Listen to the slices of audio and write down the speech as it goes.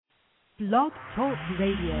Blog Talk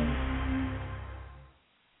Radio.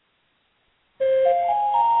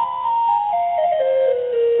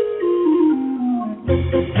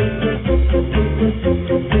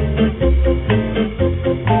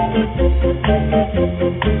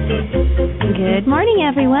 Good morning,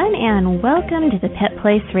 everyone, and welcome to the Pet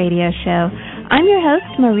Place Radio Show. I'm your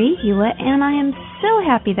host, Marie Hulett, and I am so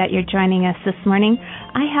happy that you're joining us this morning.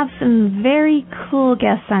 I have some very cool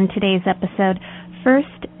guests on today's episode.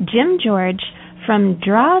 First, Jim George from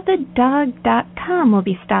DrawTheDog.com will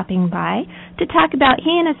be stopping by to talk about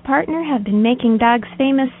he and his partner have been making dogs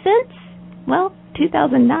famous since,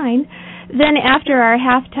 2009. Then after our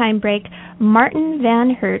halftime break, Martin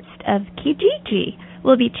Van Herbst of Kijiji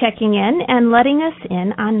will be checking in and letting us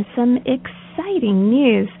in on some exciting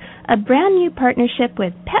news. A brand new partnership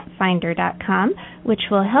with PetFinder.com,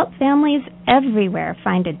 which will help families everywhere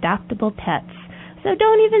find adoptable pets. So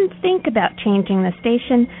don't even think about changing the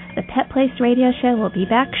station. The Pet Place Radio Show will be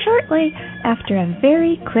back shortly after a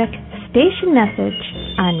very quick station message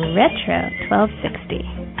on Retro 1260.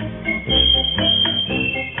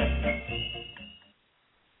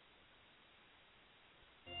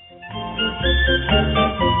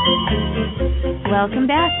 Welcome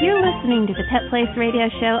back. You're listening to the Pet Place Radio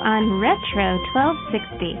Show on Retro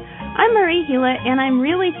 1260. I'm Marie Hulett, and I'm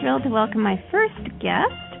really thrilled to welcome my first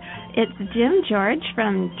guest. It's Jim George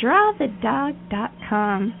from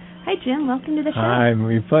DrawTheDog.com. Hi, Jim. Welcome to the show. Hi,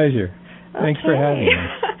 Marie. Pleasure. Thanks for having me.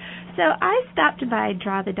 So I stopped by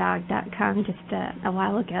DrawTheDog.com just a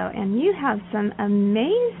while ago, and you have some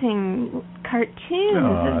amazing cartoons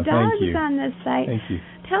of dogs on this site. Thank you.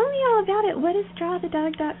 Tell me all about it. What is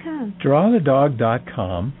DrawTheDog.com?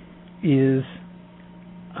 DrawTheDog.com is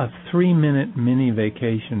a 3-minute mini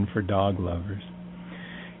vacation for dog lovers.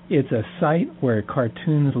 It's a site where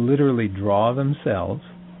cartoons literally draw themselves,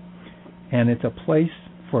 and it's a place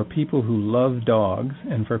for people who love dogs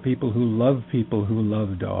and for people who love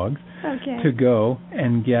dogs to go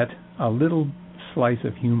and get a little slice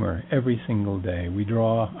of humor every single day. We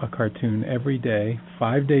draw a cartoon every day,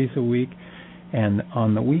 5 days a week, and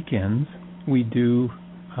on the weekends we do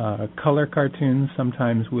color cartoons.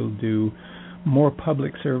 Sometimes we'll do more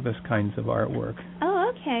public service kinds of artwork.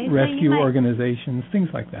 Oh, okay. Rescue organizations, things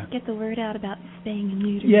like that. Get the word out about spaying and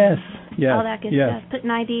neutering. Yes. All that good stuff. Put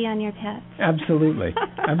an ID on your pets. Absolutely.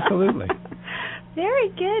 Absolutely. Very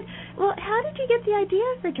good. Well, how did you get the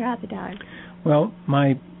idea for Draw the Dog? Well,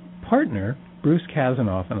 my partner, Bruce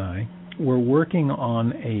Kazanoff, and I were working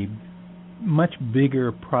on a much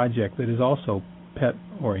bigger project that is also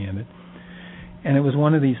pet-oriented. And it was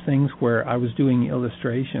one of these things where I was doing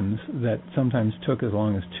illustrations that sometimes took as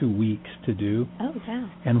long as 2 weeks to do. Oh, wow.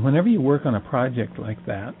 And whenever you work on a project like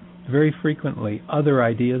that, very frequently other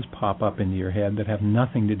ideas pop up into your head that have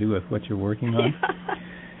nothing to do with what you're working on.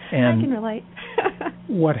 And I can relate.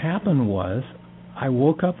 what happened was I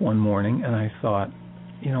woke up one morning and I thought,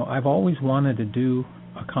 I've always wanted to do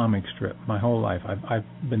a comic strip my whole life. I've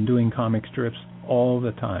been doing comic strips all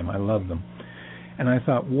the time. I love them. And I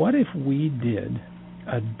thought, what if we did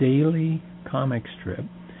a daily comic strip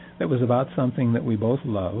that was about something that we both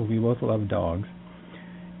love? We both love dogs.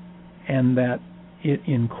 And that it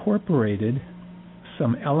incorporated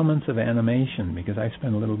some elements of animation, because I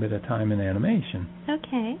spent a little bit of time in animation.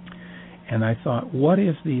 Okay. And I thought, what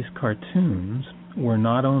if these cartoons were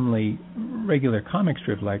not only regular comic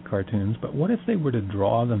strip-like cartoons, but what if they were to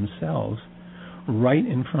draw themselves right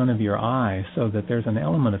in front of your eye so that there's an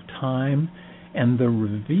element of time, and the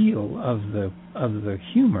reveal of the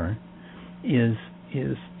humor is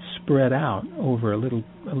spread out over a little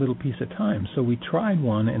piece of time. So we tried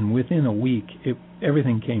one, and within a week,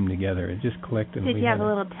 everything came together. It just clicked. Did you have a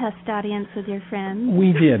little test audience with your friends?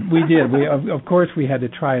 We did. Of course, we had to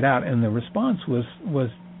try it out, and the response was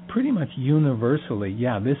pretty much universally,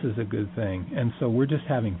 this is a good thing. And so we're just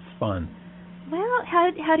having fun. Well,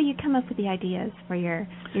 how do you come up with the ideas for your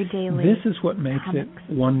daily? This is what makes comics?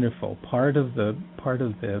 It wonderful. Part of the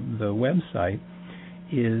website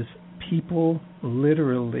is people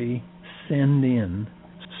literally send in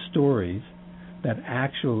stories that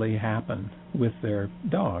actually happen with their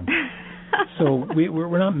dog. So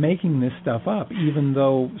we're not making this stuff up, even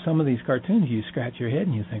though some of these cartoons you scratch your head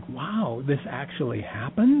and you think, wow, this actually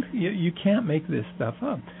happened? You can't make this stuff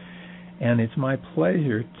up. And it's my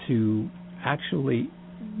pleasure to actually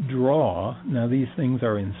draw. Now, these things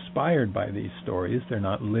are inspired by these stories. They're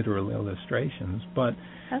not literal illustrations, but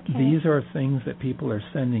these are things that people are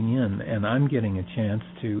sending in, and I'm getting a chance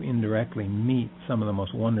to indirectly meet some of the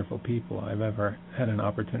most wonderful people I've ever had an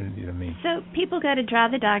opportunity to meet. So people go to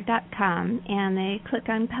DrawTheDog.com, and they click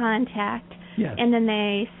on Contact, Yes. And then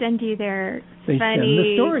they send you their They funny, send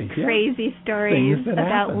the stories, crazy stories about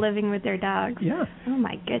happen. living with their dogs. Yeah. Oh,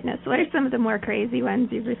 my goodness. What are some of the more crazy ones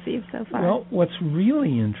you've received so far? Well, what's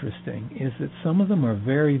really interesting is that some of them are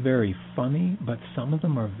very, very funny, but some of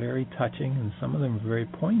them are very touching, and some of them are very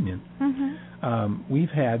poignant. Mm-hmm. We've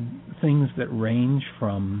had things that range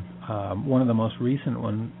from, one of the most recent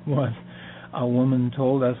ones was a woman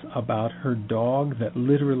told us about her dog that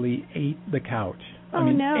literally ate the couch.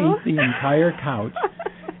 No. Ate the entire couch.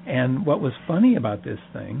 And what was funny about this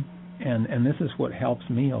thing, and this is what helps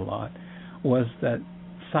me a lot, was that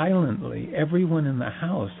silently everyone in the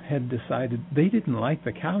house had decided they didn't like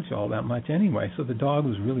the couch all that much anyway, so the dog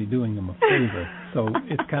was really doing them a favor. So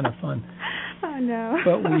it's kind of fun. Oh, no.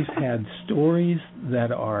 But we've had stories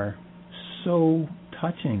that are so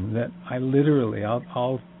touching that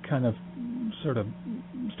I'll kind of sort of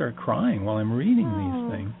start crying while I'm reading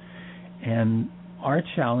these things. And our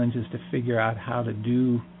challenge is to figure out how to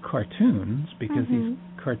do cartoons, because these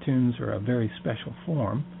cartoons are a very special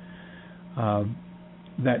form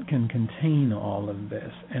that can contain all of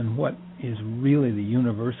this. And what is really the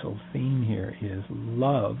universal theme here is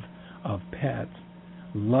love of pets,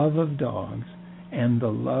 love of dogs, and the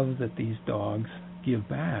love that these dogs give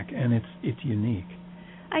back. And it's unique.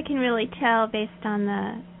 I can really tell based on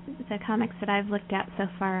the comics that I've looked at so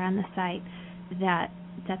far on the site that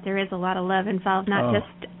there is a lot of love involved, not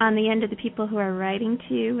just on the end of the people who are writing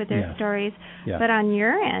to you with their stories, but on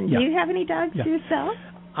your end. Do you have any dogs yourself?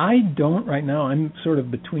 I don't right now. I'm sort of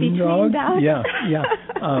between dogs. Yeah.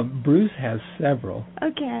 Bruce has several.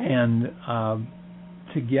 Okay. And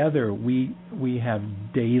together we have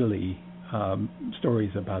daily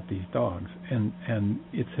stories about these dogs, and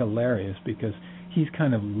it's hilarious because he's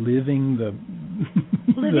kind of living the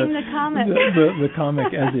comic. the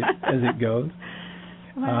comic as it goes.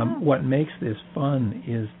 Wow. What makes this fun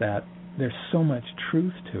is that there's so much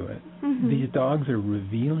truth to it. These dogs are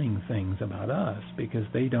revealing things about us because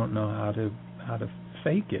they don't know how to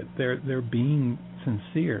fake it. They're being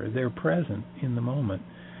sincere. They're present in the moment,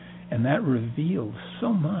 and that reveals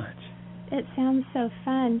so much. It sounds so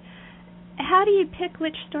fun. How do you pick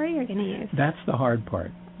which story you're going to use? That's the hard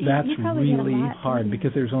part. That's really hard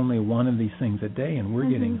because there's only one of these things a day, and we're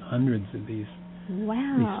getting hundreds of these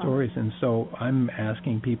stories. And so I'm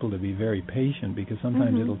asking people to be very patient because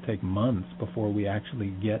sometimes it'll take months before we actually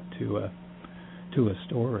get to a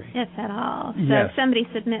story. If at all. So yes. If somebody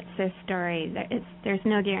submits their story, there's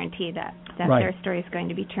no guarantee that their story is going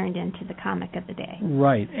to be turned into the comic of the day.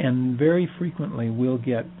 Right, and very frequently we'll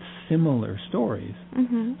get similar stories.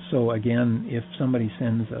 So again, if somebody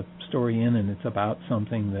sends a story in and it's about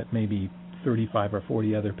something that maybe 35 or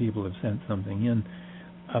 40 other people have sent something in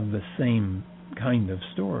of the same kind of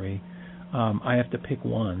story, I have to pick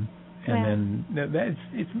one, and then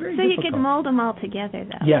it's very difficult. So you could mold them all together,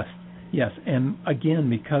 though. Yes, and again,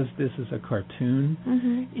 because this is a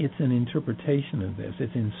cartoon, it's an interpretation of this.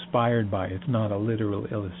 It's inspired by it. It's not a literal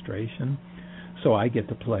illustration. So I get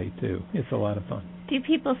to play, too. It's a lot of fun. Do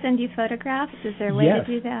people send you photographs? Is there a way to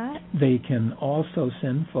do that? They can also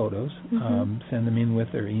send photos, send them in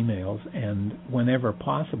with their emails, and whenever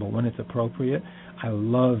possible, when it's appropriate, I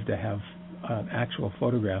love to have an actual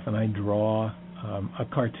photograph, and I draw a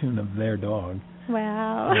cartoon of their dog.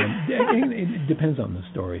 Wow. It depends on the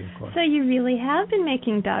story, of course. So you really have been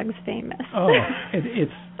making dogs famous. Oh,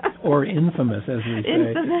 it's or infamous, as we say.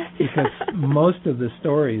 Infamous. Because most of the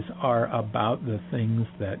stories are about the things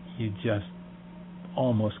that you just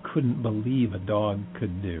almost couldn't believe a dog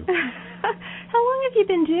could do. How long have you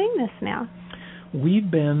been doing this now? We've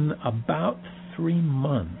been about 3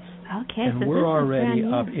 months. Okay, and so we're already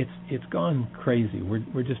up. It's gone crazy.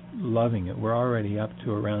 We're just loving it. We're already up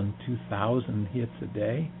to around 2,000 hits a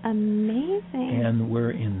day. Amazing. And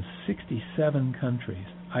we're in 67 countries.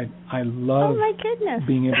 I love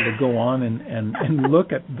being able to go on and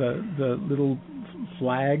look at the little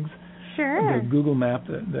flags. Sure. The Google map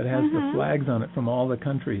that has the flags on it from all the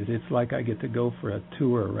countries. It's like I get to go for a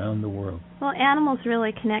tour around the world. Well, animals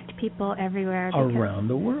really connect people everywhere. Around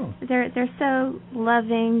the world. They're so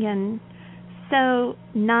loving and so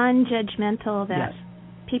non-judgmental that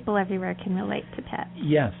people everywhere can relate to pets.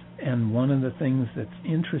 Yes, and one of the things that's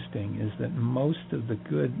interesting is that most of the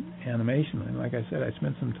good animation, and like I said, I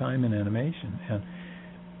spent some time in animation, and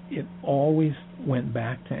it always went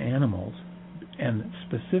back to animals. And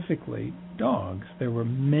specifically dogs. There were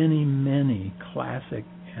many, many classic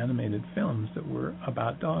animated films that were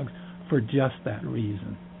about dogs for just that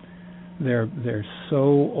reason. They're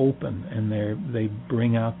so open, and they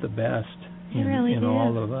bring out the best in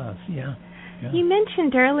all of us. Yeah. Yeah. You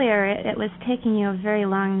mentioned earlier it was taking you a very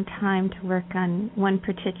long time to work on one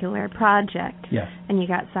particular project. Yes. And you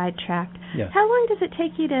got sidetracked. Yes. How long does it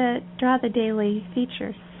take you to draw the daily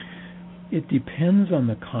features? It depends on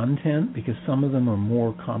the content because some of them are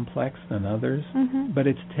more complex than others. Mm-hmm. But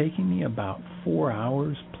it's taking me about 4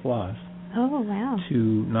 hours plus. Oh, wow. To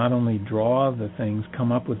not only draw the things,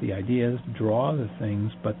 come up with the ideas, draw the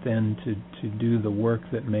things, but then to do the work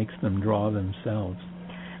that makes them draw themselves.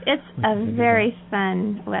 It's a very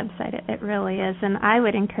fun website. It really is. And I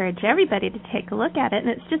would encourage everybody to take a look at it. And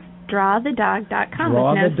it's just drawthedog.com.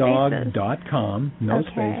 Drawthedog.com. No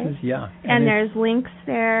spaces, yeah. And there's links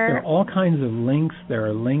there. There are all kinds of links. There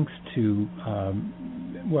are links to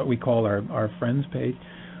what we call our friends page,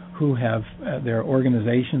 who have there are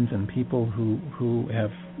organizations and people who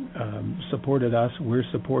have supported us. We're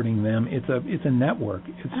supporting them. It's a network.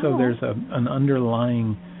 So there's an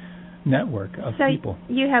underlying network of people.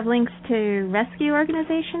 So you have links to rescue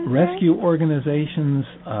organizations? Rescue organizations,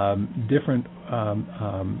 different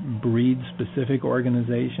breed-specific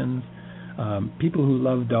organizations, people who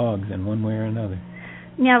love dogs in one way or another.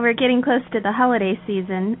 Now we're getting close to the holiday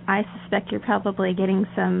season. I suspect you're probably getting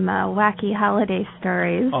some wacky holiday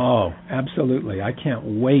stories. Oh, absolutely. I can't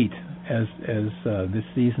wait as this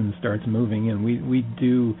season starts moving in. We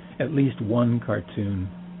do at least one cartoon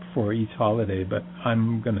for each holiday, but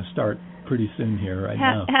I'm going to start pretty soon here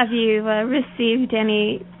now. Have you received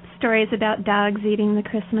any stories about dogs eating the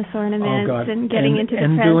Christmas ornaments and getting into the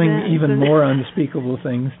presents and doing even more unspeakable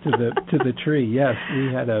things to the tree? Yes,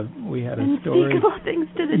 we had a story. Unspeakable things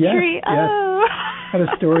to the tree. Yes. Oh. Had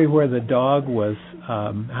a story where the dog was,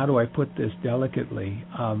 how do I put this delicately,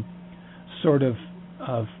 sort of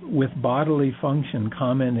with bodily function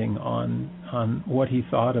commenting on what he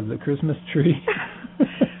thought of the Christmas tree.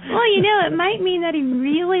 Well, it might mean that he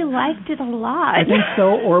really liked it a lot. I think so,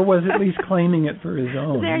 or was at least claiming it for his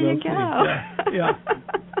own. There you go. Yeah.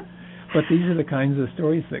 But these are the kinds of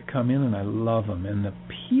stories that come in, and I love them. And the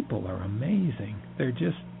people are amazing. They're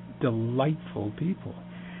just delightful people.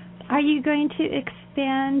 Are you going to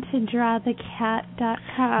expand to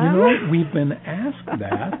drawthecat.com? You know, we've been asked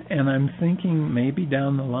that, and I'm thinking maybe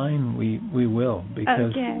down the line we will,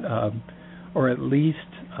 because, or at least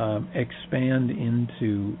expand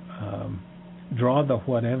into draw the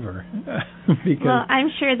whatever. Because well, I'm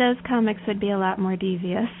sure those comics would be a lot more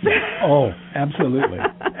devious. Oh, absolutely,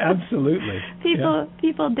 absolutely.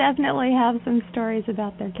 People definitely have some stories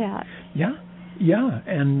about their cat. Yeah,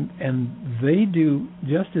 and they do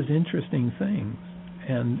just as interesting things,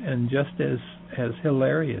 and just as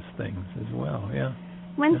hilarious things as well. Yeah.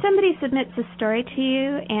 When somebody submits a story to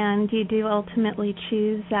you, and you do ultimately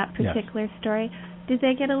choose that particular story, do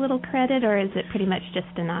they get a little credit, or is it pretty much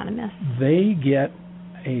just anonymous? They get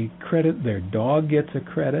a credit. Their dog gets a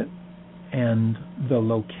credit, and the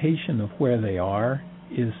location of where they are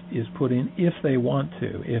is put in if they want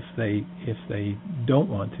to. If they don't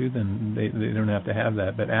want to, then they don't have to have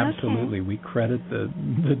that. But absolutely, we credit the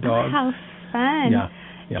dog. How fun! Yeah.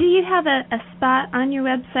 Do you have a spot on your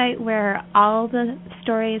website where all the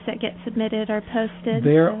stories that get submitted are posted?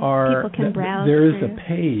 People can browse. There is a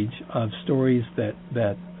page of stories that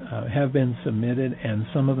have been submitted, and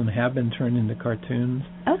some of them have been turned into cartoons.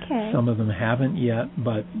 Okay. Some of them haven't yet,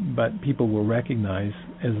 but people will recognize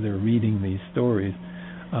as they're reading these stories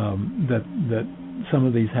that some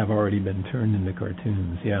of these have already been turned into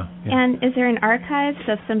cartoons. Yeah. And is there an archive,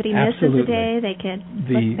 so if somebody misses a day, they could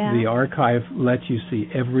look back? The archive lets you see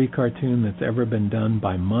every cartoon that's ever been done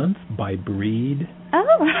by month, by breed.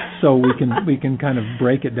 Oh. So we can kind of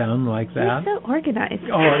break it down like that. You're so organized.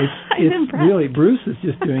 Oh, it's really, Bruce is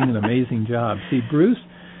just doing an amazing job. See, Bruce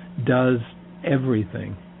does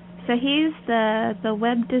everything. So he's the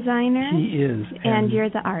web designer? He is. And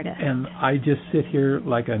you're the artist. And I just sit here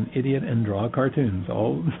like an idiot and draw cartoons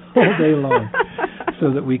all day long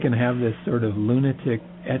so that we can have this sort of lunatic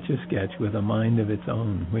etch-a-sketch with a mind of its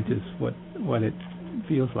own, which is what it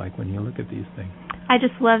feels like when you look at these things. I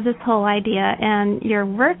just love this whole idea, and your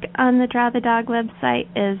work on the Draw the Dog website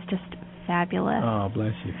is just fabulous. Oh,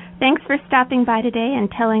 bless you. Thanks for stopping by today and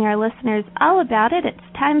telling our listeners all about it. It's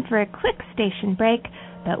time for a quick station break.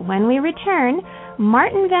 But when we return,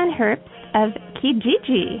 Martin Van Herbst of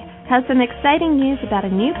Kijiji has some exciting news about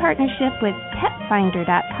a new partnership with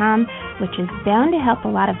PetFinder.com, which is bound to help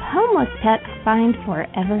a lot of homeless pets find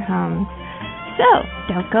forever homes.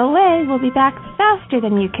 So, don't go away. We'll be back faster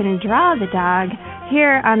than you can draw the dog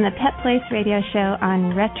here on the Pet Place Radio Show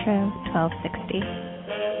on Retro 1260.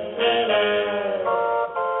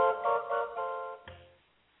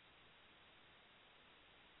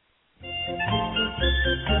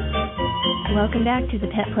 Welcome back to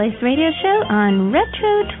the Pet Place Radio Show on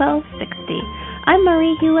Retro 1260. I'm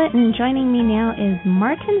Marie Hulett, and joining me now is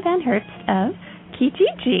Martin Van Herbst of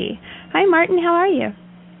Kijiji. Hi, Martin. How are you?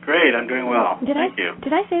 Great. I'm doing well. Thank you.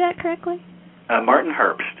 Did I say that correctly? Martin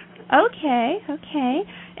Herbst. Okay.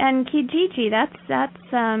 And Kijiji, that's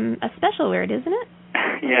a special word, isn't it?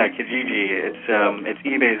 Yeah, Kijiji. It's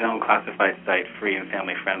eBay's own classified site, free and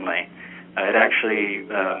family friendly. It actually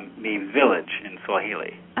means village in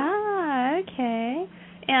Swahili. Ah, okay.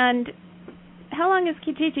 And how long has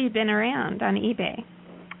Kijiji been around on eBay?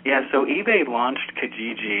 Yeah, so eBay launched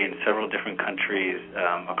Kijiji in several different countries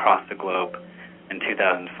across the globe in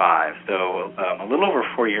 2005, so a little over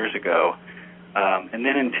 4 years ago. And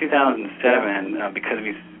then in 2007, because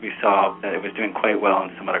we saw that it was doing quite well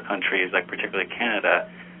in some other countries, like particularly Canada,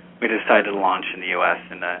 we decided to launch in the U.S.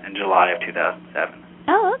 in July of 2007.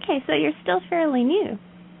 Oh, okay, so you're still fairly new.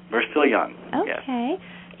 We're still young. Okay. Yes.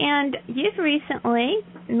 And you've recently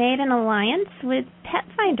made an alliance with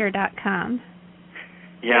PetFinder.com.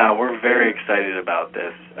 Yeah, we're very excited about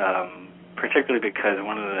this, particularly because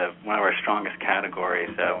one of our strongest categories,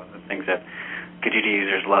 the things that Kijiji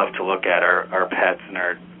users love to look at are pets, and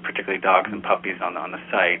are particularly dogs and puppies on the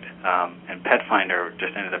site. And PetFinder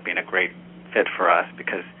just ended up being a great fit for us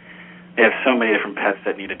because they have so many different pets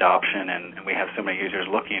that need adoption, and we have so many users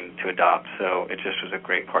looking to adopt, so it just was a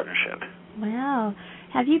great partnership. Wow.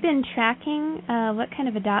 Have you been tracking what kind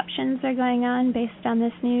of adoptions are going on based on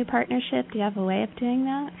this new partnership? Do you have a way of doing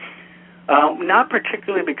that? Not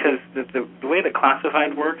particularly, because the way the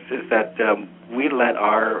classified works is that we let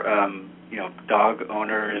our dog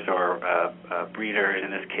owners or breeders,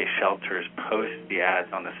 in this case shelters, post the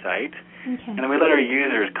ads on the site. Okay. And then we let our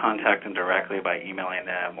users contact them directly by emailing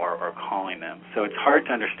them or calling them. So it's hard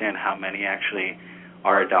to understand how many actually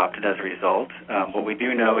are adopted as a result. What we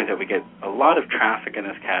do know is that we get a lot of traffic in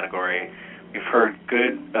this category. We've heard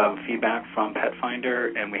good feedback from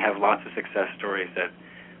PetFinder, and we have lots of success stories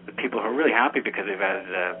with people who are really happy because they've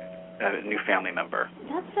added a new family member.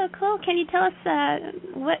 That's so cool. Can you tell us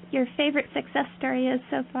what your favorite success story is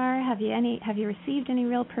so far? Have you received any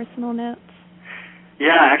real personal notes?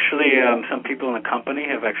 Yeah, actually, some people in the company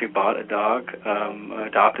have actually bought a dog,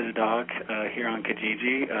 adopted a dog here on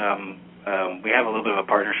Kijiji. We have a little bit of a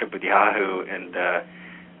partnership with Yahoo, and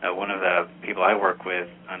one of the people I work with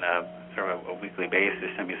on a sort of a weekly basis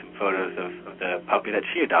sent me some photos of the puppy that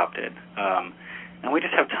she adopted. And we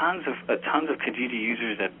just have tons of Kijiji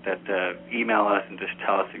users that email us and just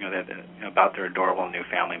tell us, about their adorable new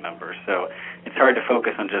family members. So it's hard to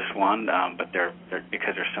focus on just one, but they're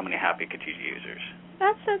because there's so many happy Kijiji users.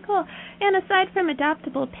 That's so cool. And aside from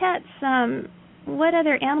adoptable pets, what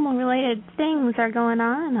other animal-related things are going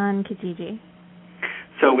on Kijiji?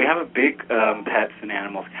 So we have a big pets and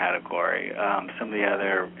animals category. Some of the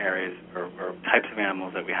other areas or types of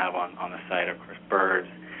animals that we have on the site are, of course, birds.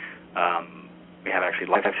 We have actually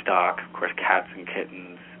livestock, of course, cats and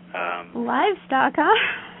kittens. Livestock, huh?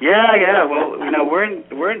 Yeah. Well, we're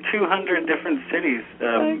in 200 different cities,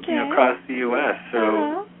 across the U.S.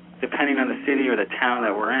 So depending on the city or the town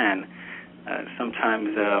that we're in, sometimes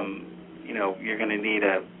you're going to need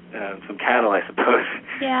some cattle, I suppose.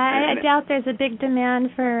 Yeah, I doubt there's a big demand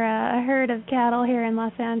for a herd of cattle here in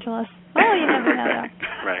Los Angeles. Oh, you never know.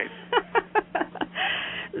 Right.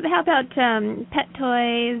 How about pet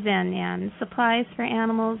toys and supplies for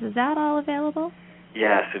animals? Is that all available?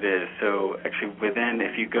 Yes, it is. So actually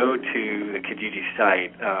if you go to the Kijiji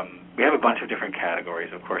site, we have a bunch of different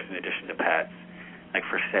categories, of course, in addition to pets, like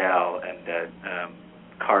for sale and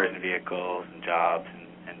cars and vehicles and jobs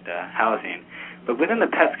and housing. But within the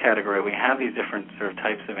pets category, we have these different sort of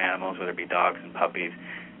types of animals, whether it be dogs and puppies.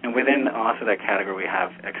 And within also that category, we have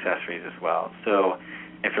accessories as well. So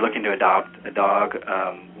if you're looking to adopt a dog,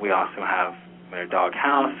 we also have a dog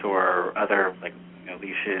house or other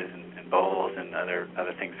leashes and bowls and other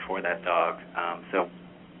things for that dog. So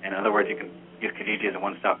in other words, you can use Kijiji as a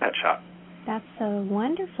one-stop pet shop. That's so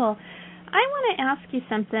wonderful. I want to ask you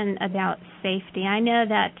something about safety. I know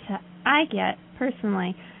that I get,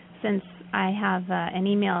 personally, since I have an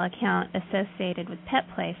email account associated with Pet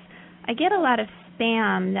Place, I get a lot of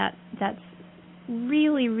spam that's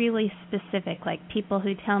really, really specific, like people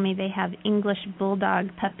who tell me they have English bulldog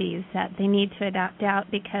puppies that they need to adopt out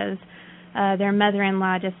because their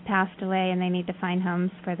mother-in-law just passed away and they need to find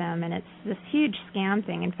homes for them. And it's this huge scam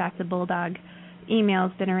thing. In fact, the bulldog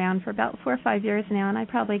email's been around for about 4 or 5 years now, and I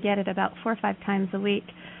probably get it about 4 or 5 times a week.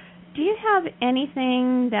 Do you have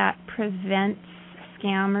anything that prevents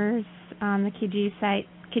scammers on the Kijiji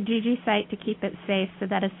site to keep it safe, so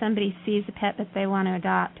that if somebody sees a pet that they want to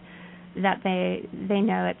adopt, that they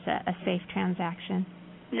know it's a safe transaction?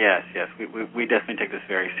 Yes. We definitely take this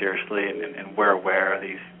very seriously, and we're aware of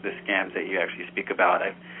the scams that you actually speak about.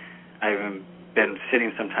 I've been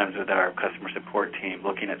sitting sometimes with our customer support team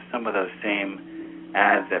looking at some of those same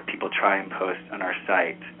ads that people try and post on our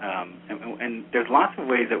site. And there's lots of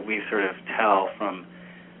ways that we sort of tell from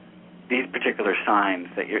these particular signs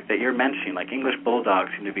that you're mentioning, like English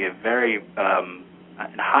Bulldogs seem to be a very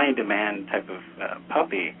high demand type of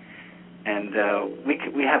puppy. And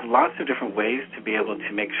we have lots of different ways to be able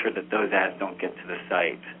to make sure that those ads don't get to the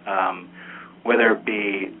site, whether it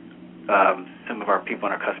be some of our people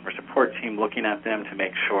on our customer support team looking at them to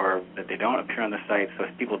make sure that they don't appear on the site so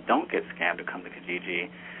if people don't get scammed to come to Kijiji.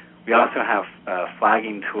 We also have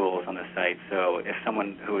flagging tools on the site, so if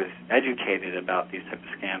someone who is educated about these types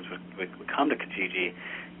of scams would come to Kijiji,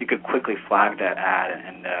 you could quickly flag that ad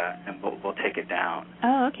and we'll take it down.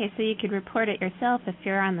 Oh, okay, so you could report it yourself if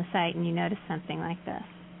you're on the site and you notice something like this.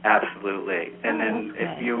 Absolutely. And then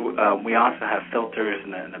if you, we also have filters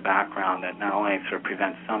in the background that not only sort of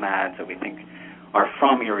prevent some ads that we think are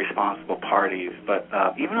from irresponsible parties, but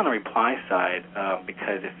even on the reply side,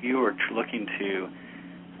 because if you are looking to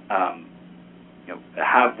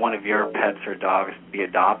have one of your pets or dogs be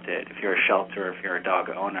adopted, if you're a shelter or if you're a dog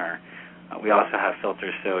owner, we also have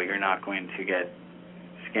filters so you're not going to get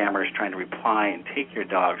scammers trying to reply and take your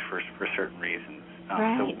dogs for certain reasons.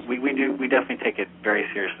 Right. So we definitely take it very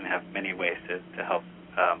seriously and have many ways to help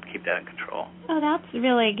keep that in control. Oh, that's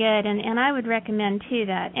really good. And I would recommend, too,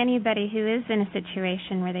 that anybody who is in a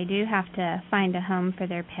situation where they do have to find a home for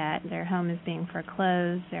their pet, their home is being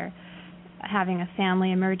foreclosed, or having a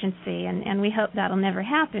family emergency, and we hope that'll never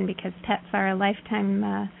happen because pets are a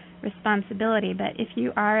lifetime responsibility. But if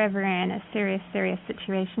you are ever in a serious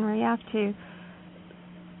situation where you have to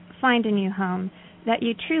find a new home, that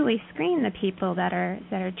you truly screen the people that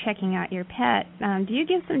are checking out your pet. Do you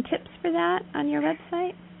give some tips for that on your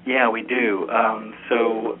website? Yeah, we do.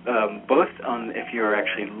 Both on if you're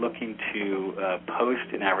actually looking to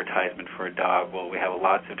post an advertisement for a dog, well, we have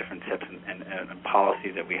lots of different tips and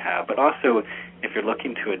policies that we have. But also, if you're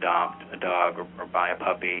looking to adopt a dog or buy a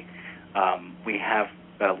puppy, we have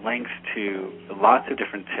links to lots of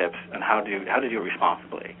different tips on how to do it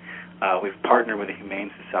responsibly. We've partnered with the Humane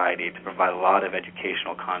Society to provide a lot of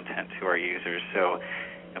educational content to our users, so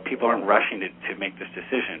people aren't rushing to make this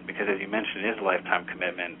decision because, as you mentioned, it is a lifetime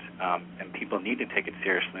commitment, and people need to take it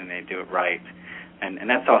seriously and they do it right. And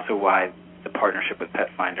that's also why the partnership with Pet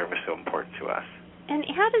Finder was so important to us. And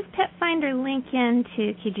how does Pet Finder link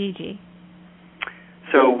into Kijiji?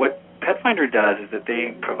 So what Pet Finder does is that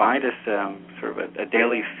they provide us sort of a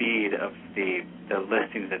daily feed of the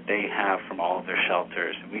listings that they have from all of their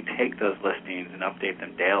shelters. And we take those listings and update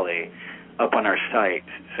them daily up on our site.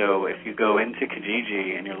 So if you go into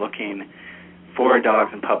Kijiji and you're looking for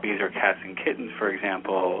dogs and puppies or cats and kittens, for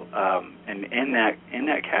example, and in that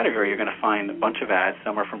category you're going to find a bunch of ads.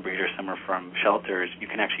 Some are from breeders, some are from shelters. You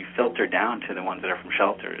can actually filter down to the ones that are from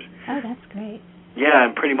shelters. Oh, that's great. Yeah,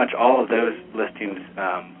 and pretty much all of those listings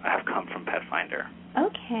have come from Pet Finder.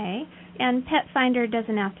 Okay. And Pet Finder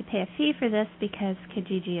doesn't have to pay a fee for this because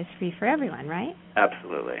Kijiji is free for everyone, right?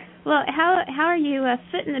 Absolutely. Well, how are you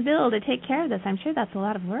footing the bill to take care of this? I'm sure that's a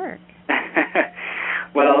lot of work.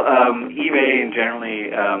 Well, eBay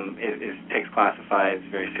generally takes classifieds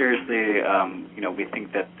very seriously. We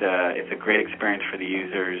think that it's a great experience for the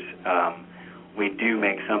users. We do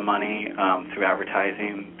make some money through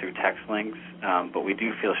advertising, through text links, but we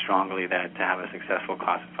do feel strongly that to have a successful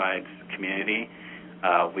classifieds community,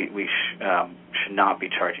 we should not be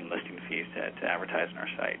charging listing fees to advertise on our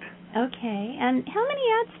site. Okay. And how many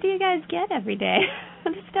ads do you guys get every day?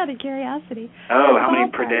 Just out of curiosity. Oh, how many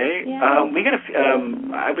per day? Yeah. We get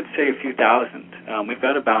I would say a few thousand. We've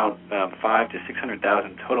got about 500,000 to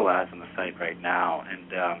 600,000 total ads on the site right now,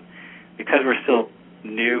 and because we're still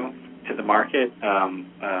new to the market,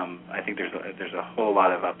 I think there's a whole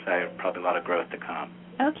lot of upside, probably a lot of growth to come.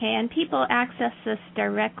 Okay, and people access this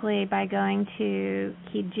directly by going to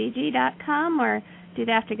Kijiji.com, or do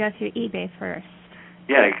they have to go through eBay first?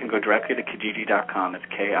 Yeah, you can go directly to Kijiji.com. It's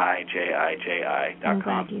KIJIJI.com. I'm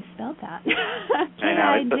glad you spelled that.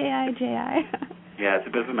 KIJIJI. Yeah, it's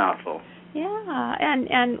a bit of a mouthful. Yeah,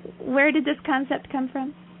 and where did this concept come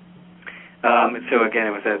from? So again,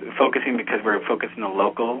 it was focusing because we're focusing on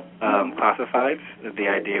local classifieds. The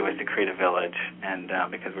idea was to create a village, and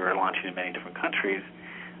because we were launching in many different countries,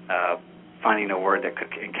 finding a word that could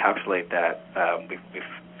encapsulate that, we've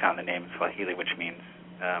found the name Swahili, which means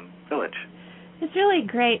village. It's really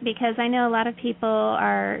great because I know a lot of people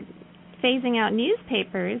are phasing out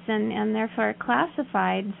newspapers, and therefore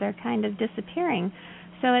classifieds are kind of disappearing.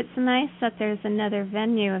 So it's nice that there's another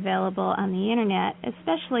venue available on the Internet,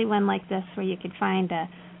 especially one like this where you could find a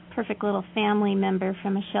perfect little family member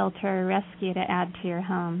from a shelter or rescue to add to your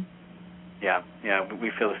home. Yeah,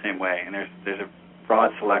 we feel the same way. And there's a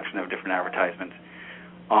broad selection of different advertisements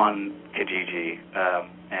on Kijiji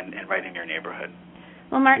and right in your neighborhood.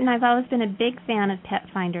 Well, Martin, I've always been a big fan of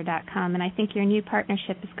PetFinder.com, and I think your new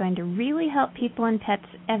partnership is going to really help people and pets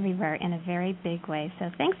everywhere in a very big way.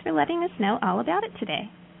 So thanks for letting us know all about it today.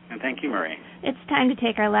 And thank you, Marie. It's time to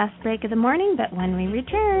take our last break of the morning, but when we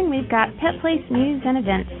return, we've got Pet Place news and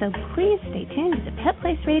events, so please stay tuned to the Pet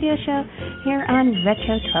Place Radio Show here on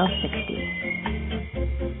Retro 1260.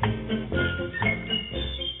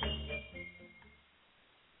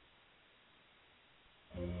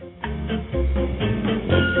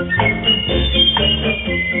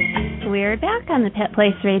 We're back on the Pet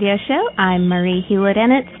Place Radio Show. I'm Marie Hulett,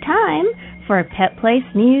 and it's time for Pet Place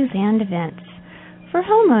news and events. For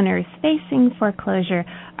homeowners facing foreclosure,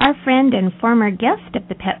 our friend and former guest of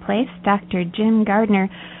the Pet Place, Dr. Jim Gardner,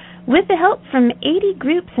 with the help from 80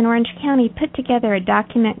 groups in Orange County, put together a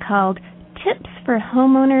document called Tips for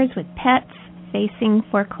Homeowners with Pets Facing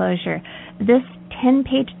Foreclosure. This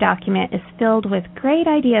 10-page document is filled with great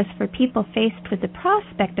ideas for people faced with the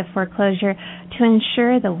prospect of foreclosure to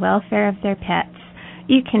ensure the welfare of their pets.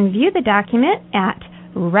 You can view the document at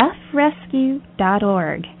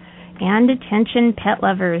roughrescue.org. And attention pet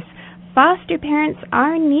lovers, foster parents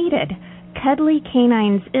are needed. Cuddly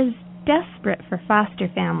Canines is desperate for foster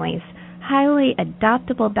families. Highly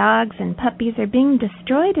adoptable dogs and puppies are being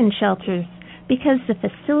destroyed in shelters because the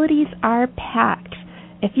facilities are packed.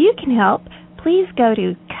 If you can help, please go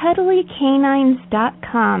to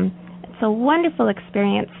cuddlycanines.com. It's a wonderful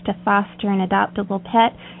experience to foster an adoptable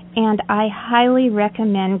pet, and I highly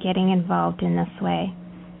recommend getting involved in this way.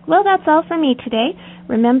 Well, that's all for me today.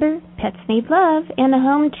 Remember, pets need love and a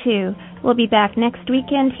home, too. We'll be back next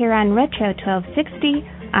weekend here on Retro 1260.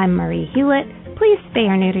 I'm Marie Hulett. Please spay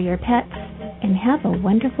or neuter your pets, and have a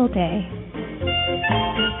wonderful day.